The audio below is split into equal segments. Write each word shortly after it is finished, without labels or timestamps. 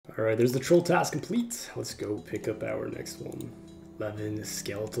All right, there's the troll task complete. Let's go pick up our next one. 11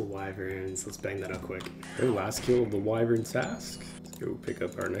 skeletal wyverns. Let's bang that out quick. Okay, last kill of the wyvern task. Let's go pick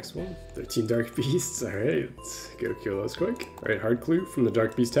up our next one. 13 dark beasts. All right, let's go kill those quick. All right, hard clue from the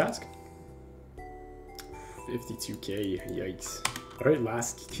dark beast task. 52k, yikes. All right,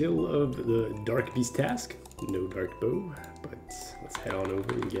 last kill of the dark beast task. No dark bow, but let's head on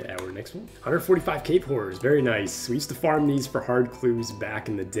over and get our next one. 145 cave horrors, very nice. We used to farm these for hard clues back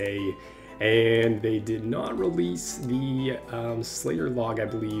in the day, and they did not release the Slayer log, I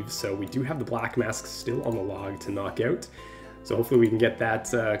believe, so we do have the black mask still on the log to knock out. So hopefully we can get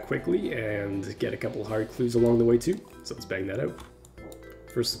that quickly and get a couple hard clues along the way too. So let's bang that out.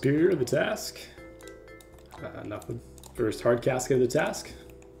 First superior of the task. Nothing. First hard casket of the task.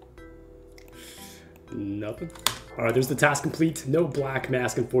 Nothing. All right, there's the task complete. No black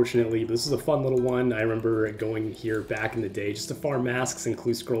mask, unfortunately, but this is a fun little one. I remember going here back in the day just to farm masks and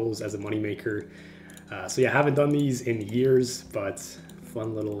clue scrolls as a moneymaker. So yeah, I haven't done these in years, but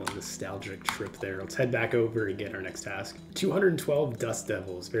fun little nostalgic trip there. Let's head back over and get our next task. 212 dust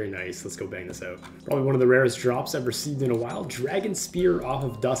devils, very nice. Let's go bang this out. Probably one of the rarest drops I've received in a while. Dragon spear off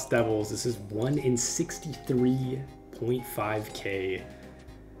of dust devils. This is 1 in 63.5k.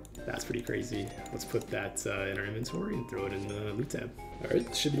 That's pretty crazy. Let's put that in our inventory and throw it in the loot tab. All right,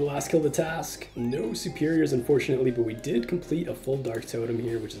 this should be the last kill of the task. No superiors, unfortunately, but we did complete a full dark totem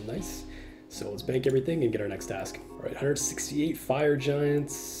here, which is nice. So let's bank everything and get our next task. All right, 168 fire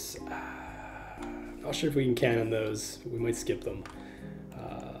giants. Not sure if we can cannon those. We might skip them.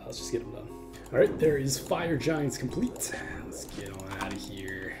 Let's just get them done. All right, there is fire giants complete. Let's get on out of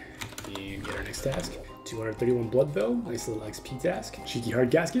here and get our next task. 231 blood bell, nice little XP task. Cheeky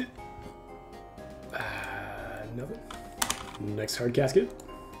hard casket. Nothing. Next hard casket.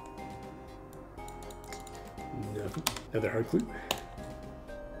 Nothing. Another hard clue.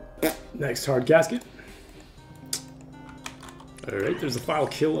 Next hard casket. Alright, there's the final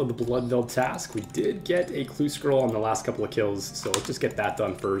kill of the blood bell task. We did get a clue scroll on the last couple of kills, so let's just get that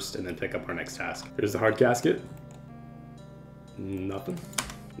done first and then pick up our next task. There's the hard casket. Nothing.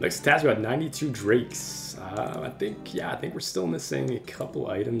 Next task, we got 92 drakes. I think we're still missing a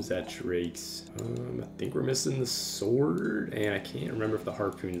couple items at drakes. I think we're missing the sword, and I can't remember if the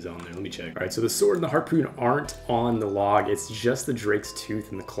harpoon's on there. Let me check. All right, so the sword and the harpoon aren't on the log. It's just the drake's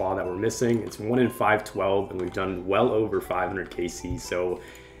tooth and the claw that we're missing. It's 1 in 512, and we've done well over 500 KC, so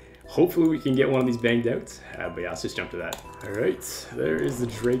hopefully we can get one of these banged out. But yeah, let's just jump to that. All right, there is the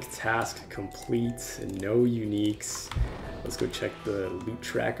drake task complete. No uniques. Let's go check the loot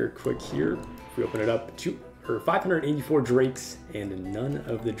tracker quick here. If we open it up, 584 drakes and none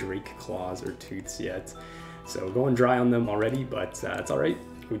of the drake claws or tooths yet. So going dry on them already, but it's all right.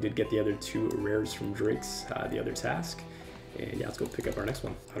 We did get the other 2 rares from drakes, the other task. And yeah, let's go pick up our next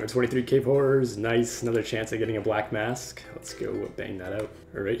one. 123 cave horrors, nice. Another chance at getting a black mask. Let's go bang that out.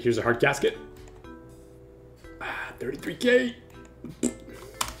 All right, here's a hard casket. 33k.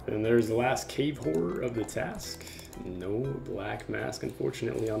 And there's the last cave horror of the task. No black mask,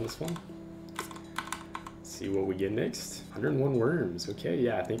 unfortunately, on this one. Let's see what we get next. 101 worms. Okay,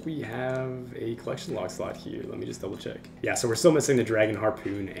 yeah, I think we have a collection log slot here. Let me just double check. Yeah, so we're still missing the dragon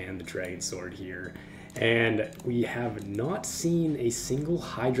harpoon and the dragon sword here. And we have not seen a single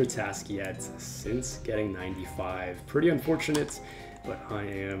Hydra task yet since getting 95. Pretty unfortunate, but I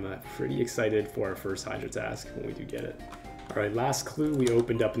am pretty excited for our first Hydra task when we do get it. All right, last clue we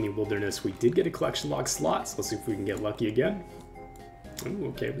opened up in the wilderness. We did get a collection log slot, so let's see if we can get lucky again. Oh,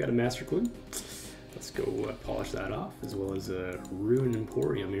 okay, we got a master clue. Let's go polish that off, as well as a Ruin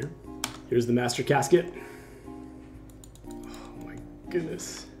Emporium here. Here's the master casket. Oh my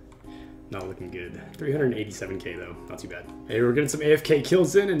goodness. Not looking good. 387k though, not too bad. Hey, we're getting some AFK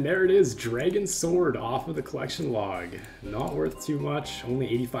kills in, and there it is, Dragon Sword off of the collection log. Not worth too much, only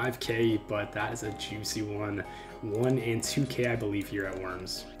 85k, but that is a juicy one. 1 and 2k, I believe, here at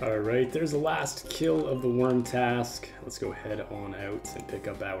Worms. All right, there's the last kill of the worm task. Let's go head on out and pick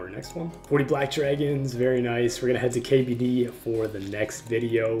up our next one. 40 black dragons, very nice. We're gonna head to KBD for the next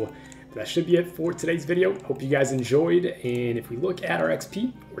video. That should be it for today's video. Hope you guys enjoyed, and if we look at our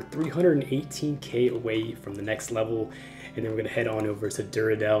XP, we're 318k away from the next level, and then we're gonna head on over to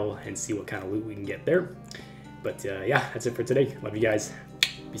Duradel and see what kind of loot we can get there. But yeah, that's it for today. Love you guys.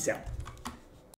 Peace out.